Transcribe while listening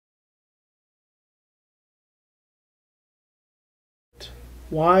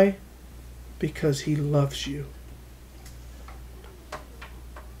Why? Because he loves you.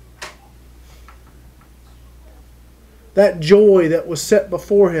 That joy that was set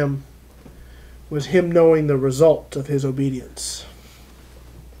before him was him knowing the result of his obedience.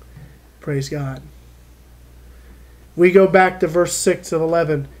 Praise God. We go back to verse 6 of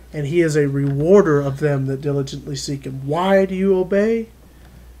 11, and he is a rewarder of them that diligently seek him. Why do you obey?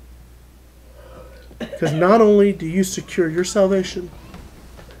 Because not only do you secure your salvation,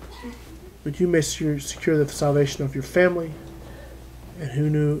 but you may secure the salvation of your family, and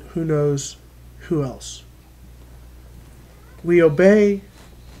who knows who else. We obey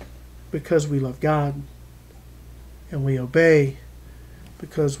because we love God, and we obey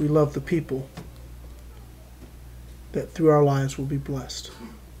because we love the people that through our lives will be blessed.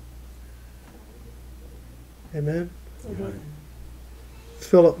 Amen? Amen.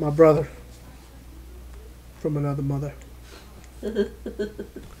 Philip, my brother, from another mother.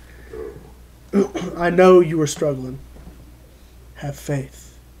 I know you are struggling. Have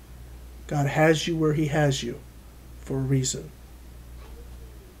faith. God has you where he has you for a reason.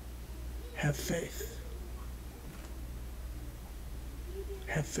 Have faith.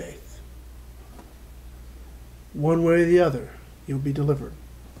 Have faith. One way or the other, you'll be delivered.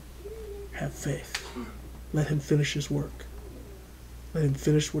 Have faith. Let him finish his work. Let him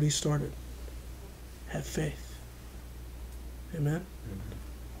finish what he started. Have faith. Amen?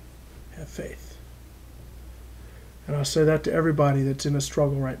 Have faith. And I'll say that to everybody that's in a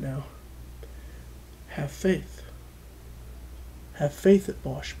struggle right now. Have faith. Have faith at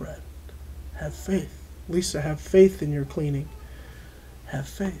Bosch Bread. Have faith. Lisa, have faith in your cleaning. Have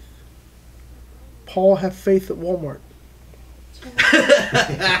faith. Paul, have faith at Walmart.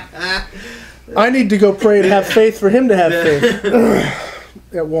 I need to go pray and have faith for him to have faith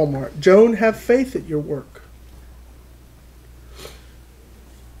at Walmart. Joan, have faith at your work.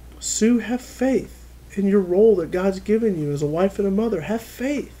 Sue, have faith in your role that God's given you as a wife and a mother. Have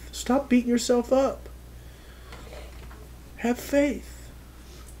faith. Stop beating yourself up. Have faith.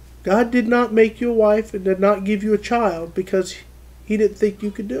 God did not make you a wife and did not give you a child because he didn't think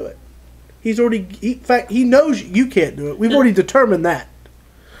you could do it. In fact, he knows you can't do it. We've already determined that.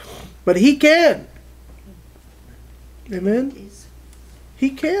 But he can. Amen? He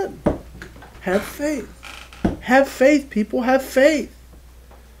can. Have faith. Have faith, people. Have faith.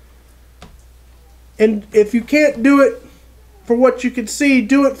 And if you can't do it for what you can see,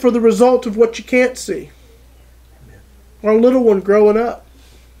 do it for the result of what you can't see. Our little one growing up.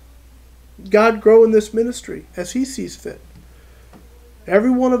 God grow in this ministry as he sees fit. Every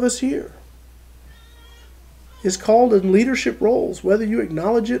one of us here is called in leadership roles, whether you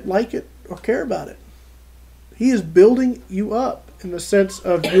acknowledge it, like it, or care about it. He is building you up in the sense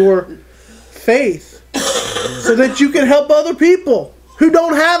of your faith so that you can help other people who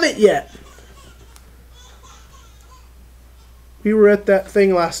don't have it yet. We were at that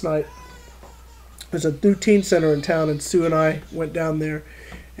thing last night. There's a new teen center in town, and Sue and I went down there.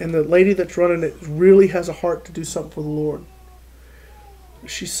 And the lady that's running it really has a heart to do something for the Lord.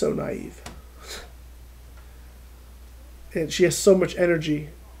 She's so naive. And she has so much energy.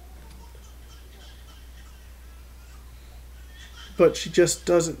 But she just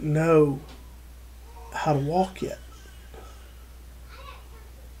doesn't know how to walk yet.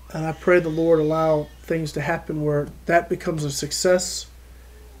 And I pray the Lord allow things to happen where that becomes a success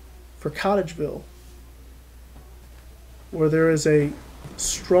for Cottageville. Where there is a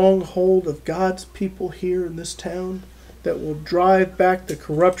stronghold of God's people here in this town that will drive back the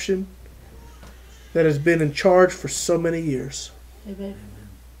corruption that has been in charge for so many years. Amen.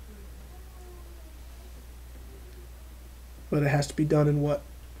 But it has to be done in what?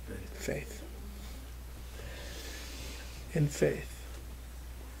 Faith. In faith.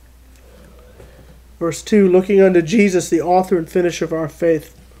 Verse 2, looking unto Jesus, the author and finisher of our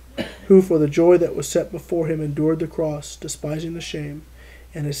faith, who for the joy that was set before him endured the cross, despising the shame,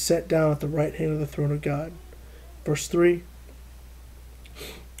 and is set down at the right hand of the throne of God. Verse 3,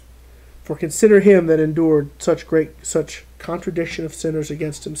 for consider him that endured such contradiction of sinners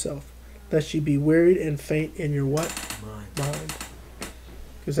against himself, lest ye be wearied and faint in your what? Mind.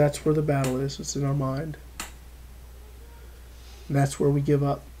 Because that's where the battle is. It's in our mind. And that's where we give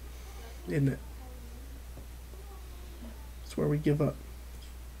up, isn't it? That's where we give up.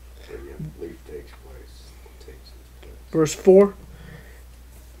 Verse 4,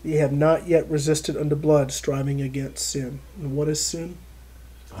 ye have not yet resisted unto blood, striving against sin. And what is sin?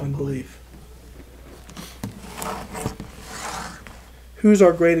 Unbelief. Who's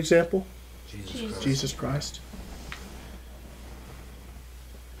our great example? Jesus Christ.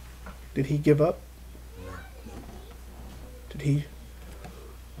 Did he give up? Did he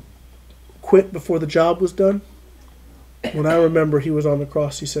quit before the job was done. When I remember he was on the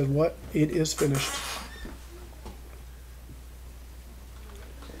cross, he said, "What? It is finished."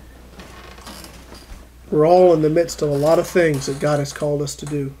 We're all in the midst of a lot of things that God has called us to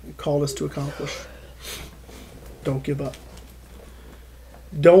do and called us to accomplish. Don't give up.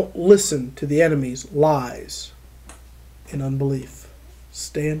 Don't listen to the enemy's lies and unbelief.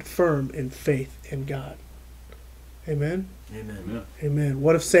 Stand firm in faith in God. Amen? Amen. Amen.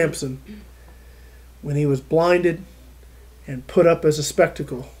 What if Samson, when he was blinded and put up as a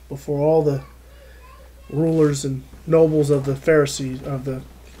spectacle before all the rulers and nobles of the Pharisees, of the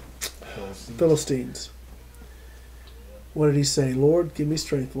Philistines, what did he say? "Lord, give me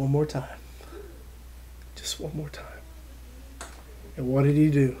strength one more time. Just one more time." And what did he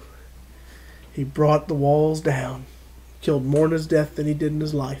do? He brought the walls down, killed more in his death than he did in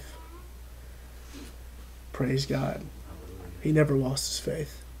his life. Praise God. He never lost his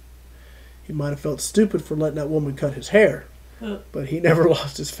faith. He might have felt stupid for letting that woman cut his hair, but he never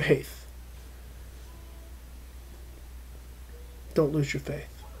lost his faith. Don't lose your faith.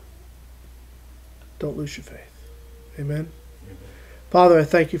 Don't lose your faith. Amen. Father, I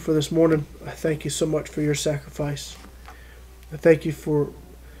thank you for this morning. I thank you so much for your sacrifice. I thank you for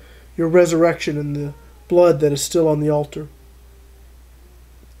your resurrection and the blood that is still on the altar.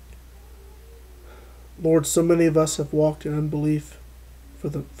 Lord, so many of us have walked in unbelief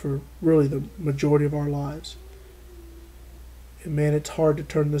for really the majority of our lives. And man, it's hard to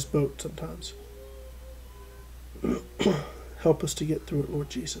turn this boat sometimes. Help us to get through it, Lord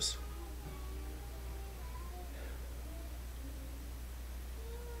Jesus.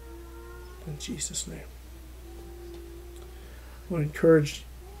 In Jesus' name. I want to encourage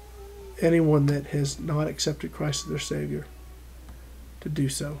anyone that has not accepted Christ as their Savior to do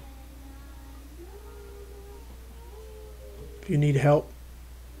so. If you need help,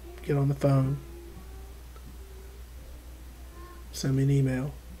 get on the phone. Send me an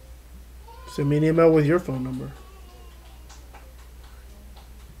email. Send me an email with your phone number.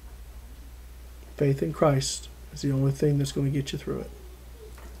 Faith in Christ is the only thing that's going to get you through it.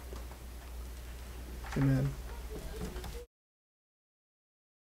 Amen.